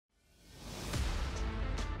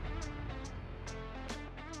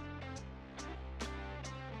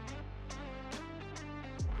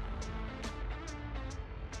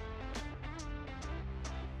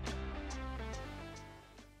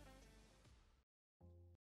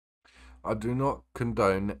I do not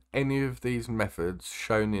condone any of these methods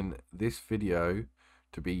shown in this video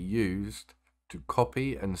to be used to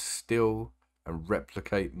copy and steal and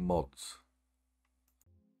replicate mods.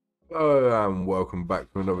 Hello and welcome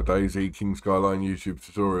back to another DayZ King Skyline YouTube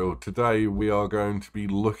tutorial. Today we are going to be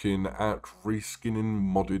looking at reskinning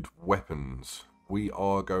modded weapons. We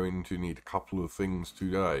are going to need a couple of things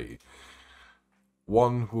today.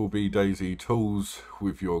 One will be DayZ Tools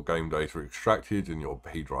with your game data extracted and your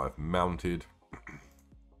P drive mounted.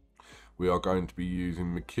 We are going to be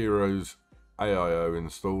using Mikeros AIO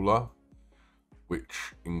installer,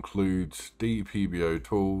 which includes DPBO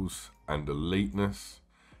tools and eliteness.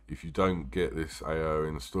 If you don't get this AIO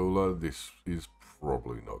installer, this is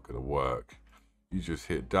probably not going to work. You just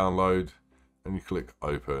hit download and you click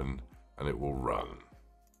open and it will run.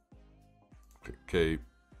 Click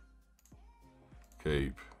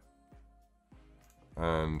keep,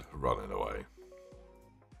 and running away.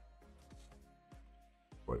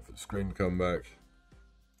 Wait for the screen to come back,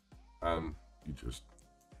 and you just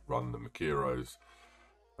run the Mikeros.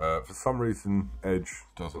 For some reason, Edge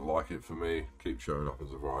doesn't like it for me. Keeps showing up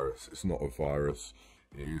as a virus. It's not a virus.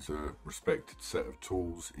 It is a respected set of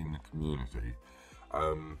tools in the community.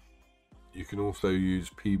 You can also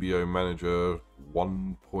use PBO Manager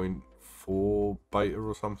 1.4 beta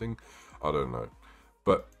or something. I don't know.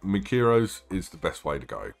 But Mikeros is the best way to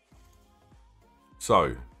go.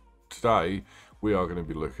 So, today we are going to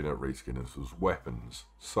be looking at reskinning as weapons.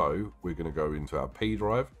 So, we're going to go into our P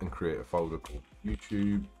drive and create a folder called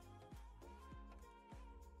YouTube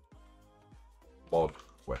Mod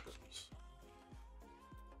Weapons.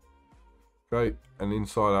 Okay, and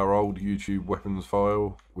inside our old YouTube weapons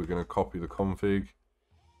file, we're going to copy the config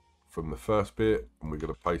from the first bit and we're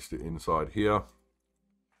going to paste it inside here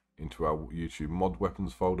into our YouTube mod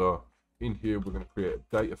weapons folder. In here we're going to create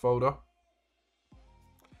a data folder.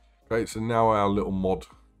 Okay, so now our little mod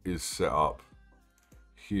is set up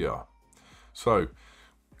here. So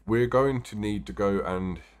we're going to need to go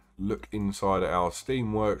and look inside our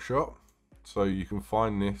Steam workshop. So you can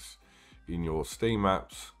find this in your Steam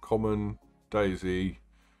apps, common, DayZ,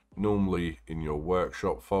 normally in your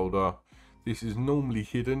workshop folder. This is normally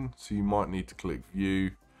hidden, so you might need to click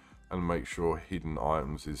view and make sure hidden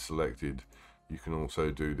items is selected. You can also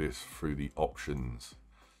do this through the options.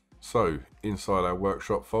 So inside our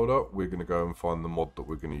workshop folder, we're going to go and find the mod that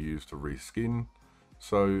we're going to use to reskin.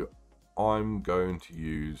 So I'm going to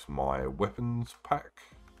use my weapons pack.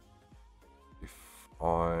 If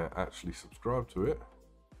I actually subscribe to it,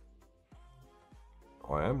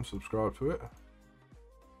 I am subscribed to it.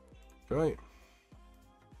 Okay.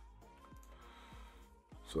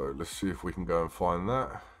 So let's see if we can go and find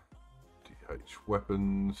that. DH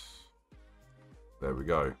weapons. There we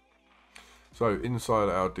go. So inside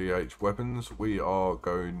our DH weapons, we are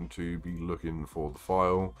going to be looking for the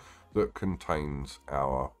file that contains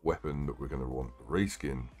our weapon that we're going to want to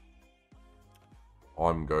reskin.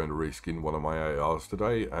 I'm going to reskin one of my ARs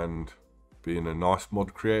today, and being a nice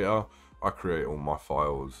mod creator, I create all my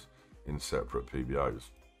files in separate PBOs.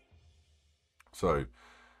 So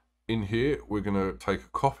in here, we're going to take a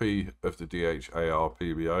copy of the DHAR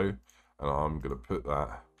PBO and I'm going to put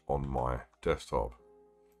that on my desktop.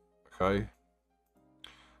 Okay.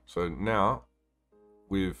 So now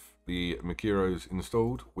with the Mikeros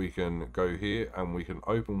installed, we can go here and we can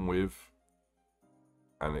open with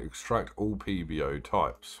and extract all PBO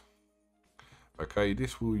types. Okay,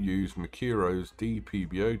 this will use Mikeros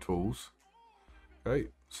DPBO tools. Okay,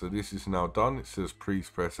 so this is now done. It says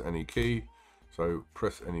please press any key. So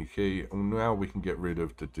press any key and now we can get rid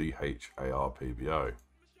of the DHAR PBO.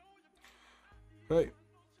 Okay,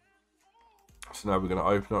 so now we're going to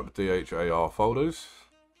open up the DHAR folders.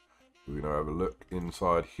 We're going to have a look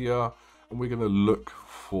inside here and we're going to look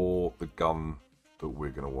for the gun that we're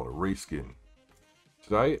going to want to reskin.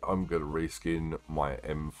 Today I'm going to reskin my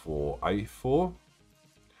M4A4. So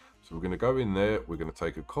we're going to go in there, we're going to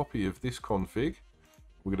take a copy of this config,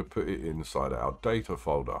 we're going to put it inside our data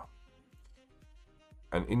folder.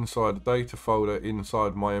 And inside the data folder,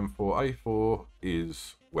 inside my M4A4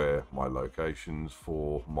 is where my locations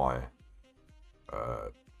for my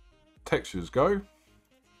textures go.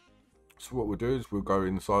 So what we'll do is we'll go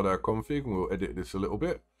inside our config and we'll edit this a little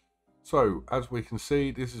bit. So as we can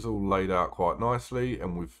see, this is all laid out quite nicely,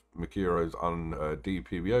 and with Mikeros on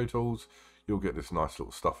DPBO tools, you'll get this nice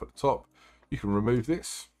little stuff at the top. You can remove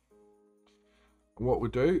this. And what we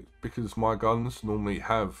do, because my guns normally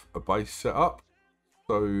have a base set up,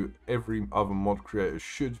 so every other mod creator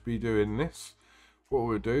should be doing this. What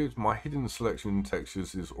we'll do is my hidden selection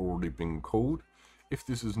textures is already been called. If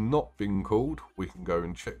this has not been called, we can go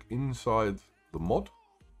and check inside the mod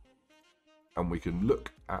and we can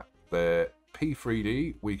look at their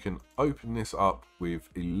P3D. We can open this up with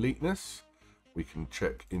eliteness. We can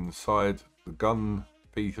check inside the gun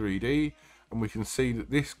P3D, and we can see that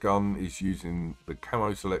this gun is using the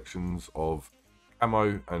camo selections of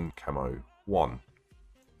camo and camo 1.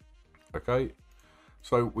 Okay,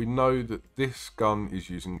 so we know that this gun is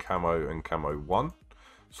using camo and camo 1.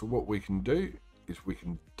 So what we can do is we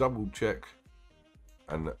can double check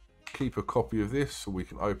and keep a copy of this, so we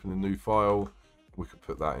can open a new file. We can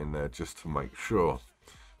put that in there just to make sure.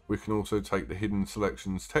 We can also take the hidden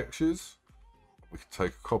selections textures. We can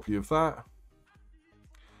take a copy of that.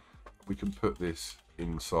 We can put this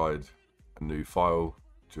inside a new file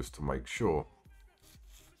just to make sure.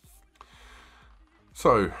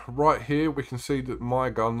 So right here we can see that my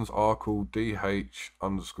guns are called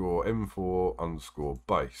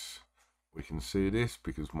DH_M4_base. We can see this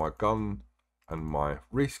because my gun and my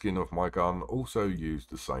reskin of my gun also use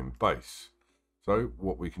the same base. So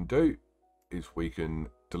what we can do is we can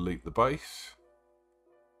delete the base.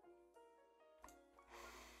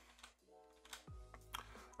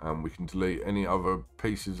 And we can delete any other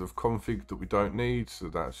pieces of config that we don't need. So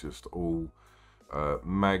that's just all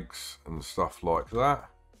mags and stuff like that.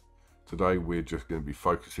 Today we're just going to be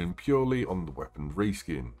focusing purely on the weapon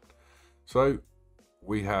reskin. So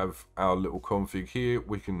we have our little config here.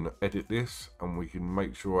 We can edit this and we can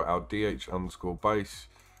make sure our DH_base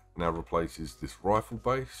now replaces this rifle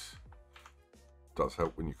base. Does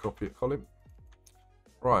help when you copy it, Colin.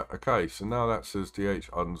 Right, okay, so now that says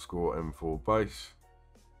DH_M4 base,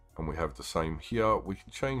 and we have the same here. We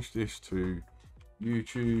can change this to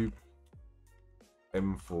YouTube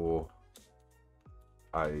M4A4.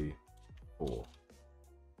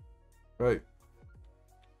 Okay.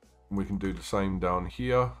 We can do the same down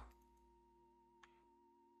here.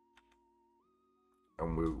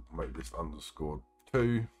 And we'll make this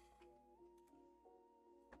 _2.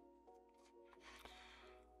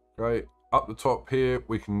 Okay, up the top here,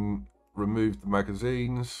 we can remove the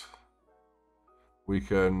magazines. We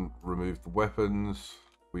can remove the weapons.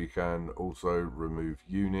 We can also remove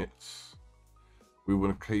units. We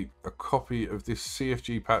want to keep a copy of this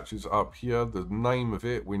CFG patches up here. The name of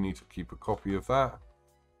it, we need to keep a copy of that.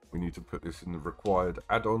 We need to put this in the required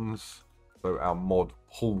add-ons. So our mod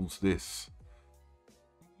pulls this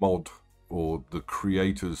mod, or the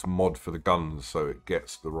creator's mod for the guns, so it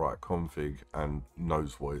gets the right config and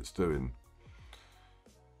knows what it's doing.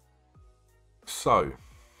 So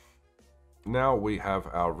now we have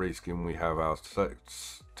our reskin, we have our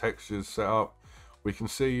textures set up. We can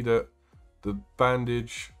see that the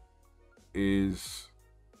bandage is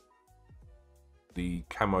the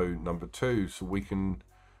camo number 2, so we can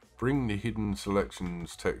bring the hidden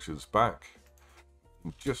selections textures back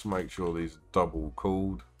and just make sure these are double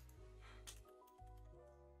cooled.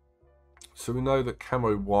 So we know that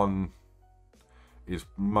camo 1 is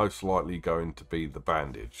most likely going to be the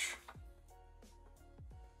bandage.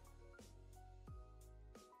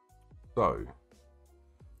 So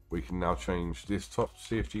we can now change this top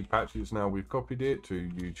CFG patches, now we've copied it, to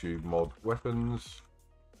YouTube mod weapons.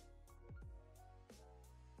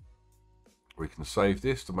 We can save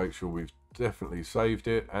this to make sure we've definitely saved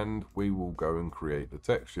it, and we will go and create the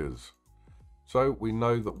textures. So we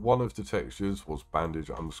know that one of the textures was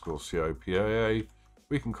bandage_COPAA.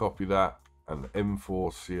 We can copy that, and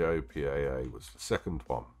M4COPAA was the second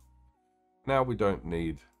one. Now we don't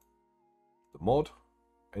need the mod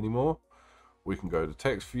anymore. We can go to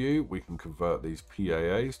text view. We can convert these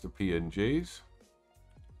PAAs to PNGs.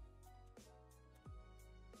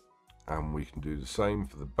 And we can do the same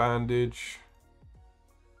for the bandage.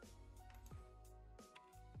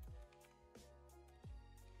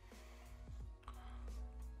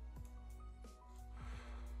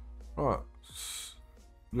 Right,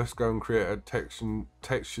 let's go and create a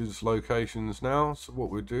textures locations now. So what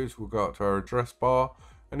we'll do is we'll go up to our address bar,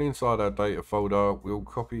 and inside our data folder we'll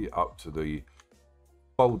copy up to the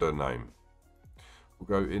folder name.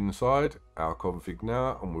 We'll go inside our config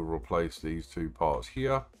now and we'll replace these two parts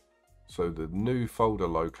here. So the new folder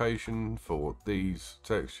location for these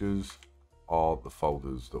textures are the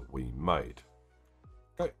folders that we made.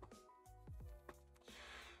 Okay,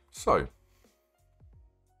 so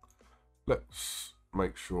let's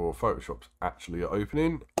make sure Photoshop's actually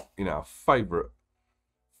opening in our favorite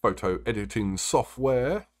photo editing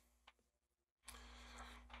software.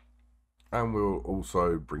 And we'll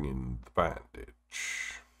also bring in the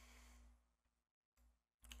bandage.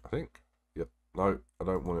 I think. Yep. No, I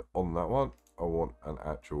don't want it on that one. I want an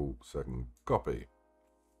actual second copy.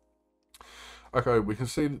 Okay, we can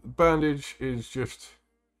see that the bandage is just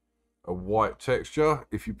a white texture.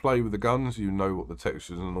 If you play with the guns, you know what the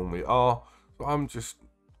textures normally are. But I'm just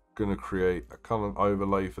going to create a colour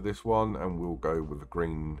overlay for this one, and we'll go with a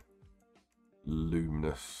green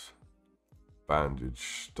luminous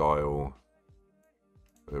bandage style.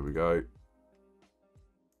 There we go.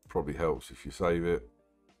 Probably helps if you save it.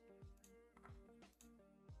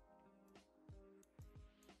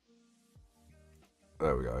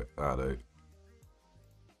 There we go, that'll do.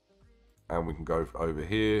 And we can go over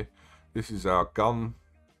here. This is our gun.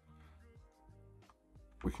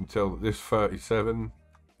 We can tell that this 37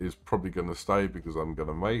 is probably going to stay because I'm going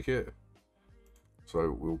to make it.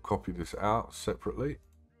 So we'll copy this out separately.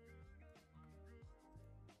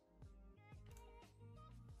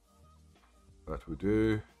 That will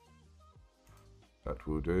do. That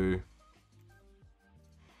will do.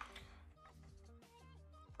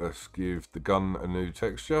 Let's give the gun a new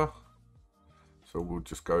texture. So we'll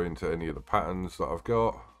just go into any of the patterns that I've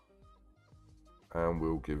got. And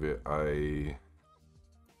we'll give it a...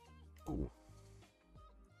 Ooh.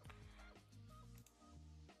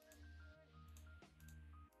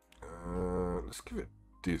 Let's give it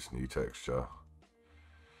Disney texture.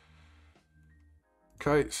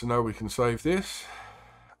 Okay, so now we can save this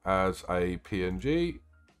as a PNG.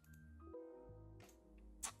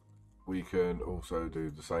 We can also do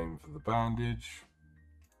the same for the bandage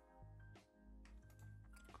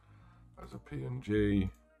as a PNG.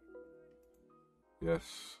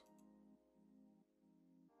 Yes.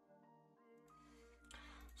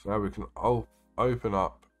 So now we can open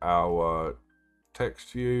up our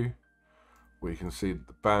text view. We can see that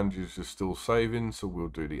the bandage is still saving, so we'll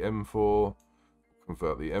do the M4,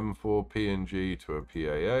 convert the M4 PNG to a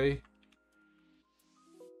PAA.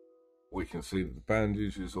 We can see that the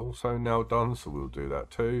bandage is also now done, so we'll do that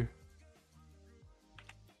too.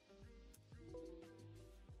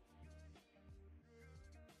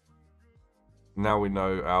 Now we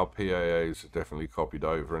know our PAAs are definitely copied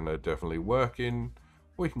over and they're definitely working.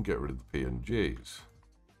 We can get rid of the PNGs.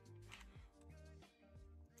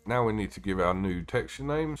 Now we need to give our new texture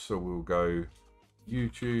name, so we'll go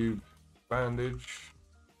YouTube bandage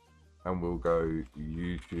and we'll go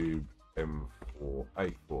YouTube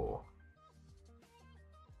M4A4.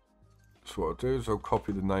 So what I'll do is I'll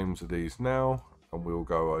copy the names of these now, and we'll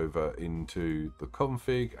go over into the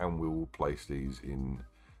config and we will place these in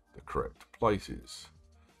the correct places.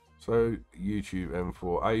 So YouTube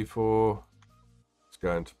M4A4 is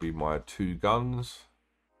going to be my two guns,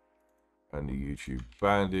 and the YouTube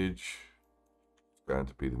bandage is going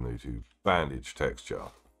to be the YouTube bandage texture.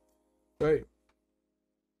 Okay,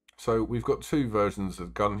 so we've got two versions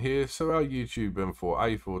of gun here. So our YouTube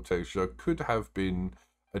M4A4 texture could have been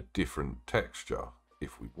a different texture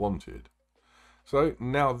if we wanted. So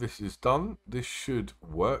now this is done, this should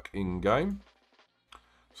work in game.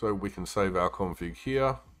 So we can save our config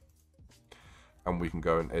here and we can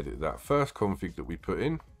go and edit that first config that we put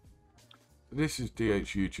in. This is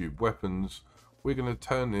DH YouTube weapons. We're going to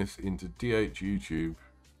turn this into DH YouTube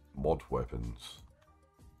mod weapons.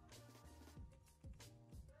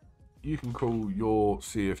 You can call your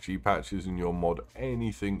CFG patches in your mod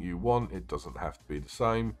anything you want. It doesn't have to be the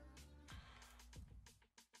same.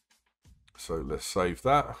 So let's save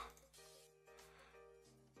that.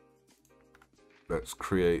 Let's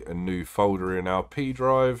create a new folder in our P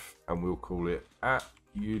drive and we'll call it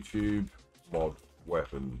 @YouTube mod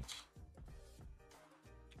weapons.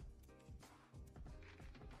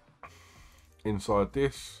 Inside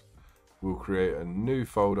this, we'll create a new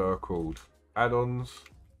folder called add-ons.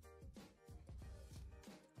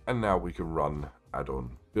 And now we can run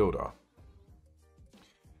add-on builder.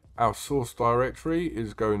 Our source directory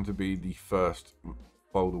is going to be the first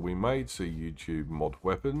folder we made, so YouTube mod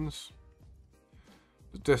weapons.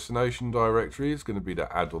 The destination directory is going to be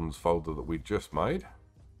the add-ons folder that we just made.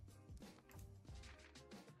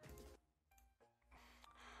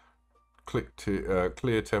 Click to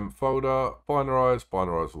clear temp folder, binarize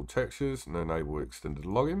all textures and enable extended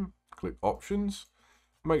login. Click options.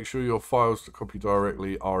 Make sure your files to copy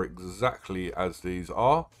directly are exactly as these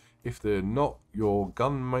are. If they're not, your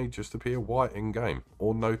gun may just appear white in game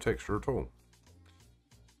or no texture at all.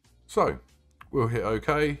 So we'll hit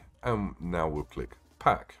OK and now we'll click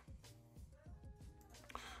pack.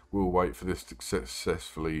 We'll wait for this to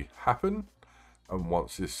successfully happen, and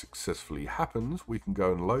once this successfully happens we can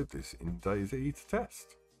go and load this in DayZ to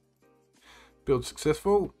test. Build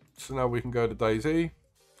successful, so now we can go to DayZ.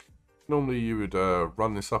 Normally you would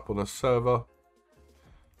run this up on a server,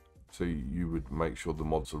 so you would make sure the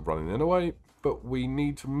mods are running anyway, but we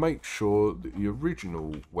need to make sure that the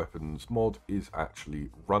original weapons mod is actually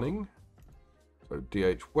running. So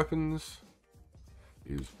DH weapons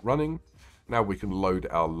is running. Now we can load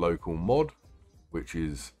our local mod. which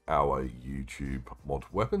is our YouTube mod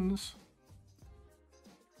weapons.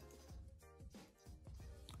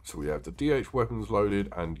 So we have the DH weapons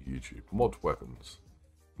loaded and YouTube mod weapons.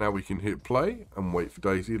 Now we can hit play and wait for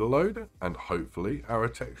DayZ to load, and hopefully our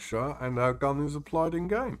texture and our gun is applied in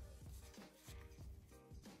game.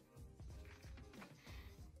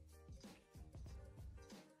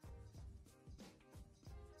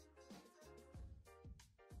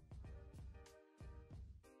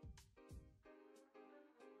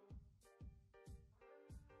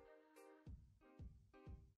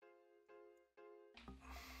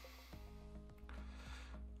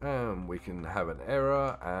 And we can have an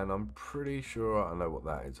error, and I'm pretty sure I know what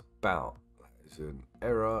that is about. That is an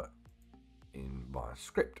error in my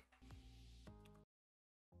script.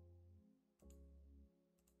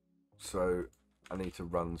 So I need to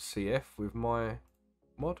run CF with my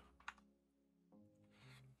mod.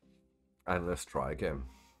 And let's try again.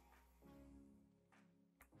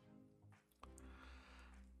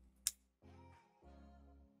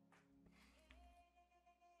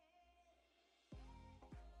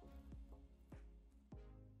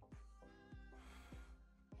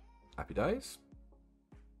 Happy days.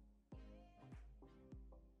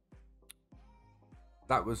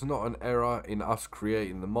 That was not an error in us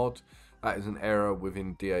creating the mod. That is an error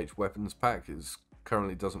within DH Weapons Pack. It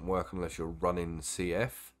currently doesn't work unless you're running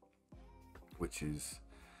CF, which is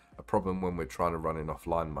a problem when we're trying to run in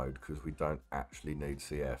offline mode because we don't actually need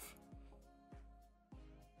CF.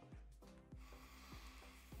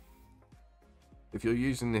 If you're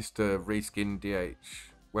using this to reskin DH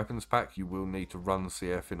Weapons Pack, you will need to run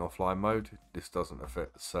CF in offline mode. This doesn't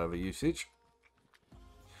affect the server usage.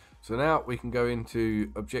 So now we can go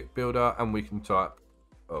into Object Builder and we can type,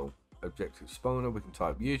 Objective Spawner, we can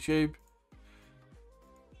type YouTube.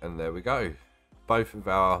 And there we go. Both of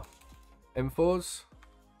our M4s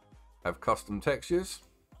have custom textures.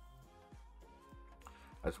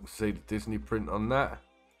 As we can see the Disney print on that.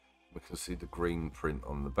 We can see the green print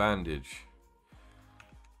on the bandage.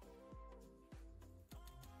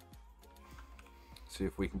 See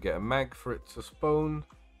if we can get a mag for it to spawn.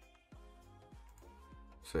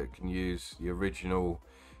 So it can use the original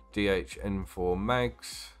DH-M4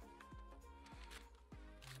 mags.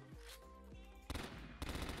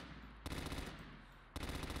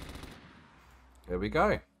 There we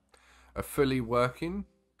go. A fully working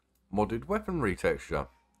modded weaponry texture.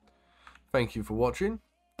 Thank you for watching.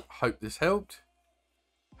 Hope this helped.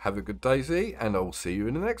 Have a good DayZ, and I'll see you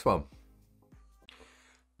in the next one.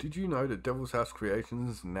 Did you know that Devil's House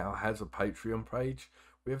Creations now has a Patreon page?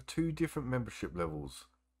 We have 2 different membership levels.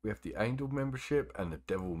 We have the Angel membership and the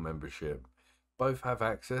Devil membership. Both have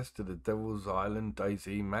access to the Devil's Island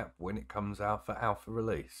DayZ map when it comes out for alpha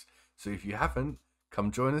release. So if you haven't, come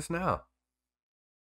join us now.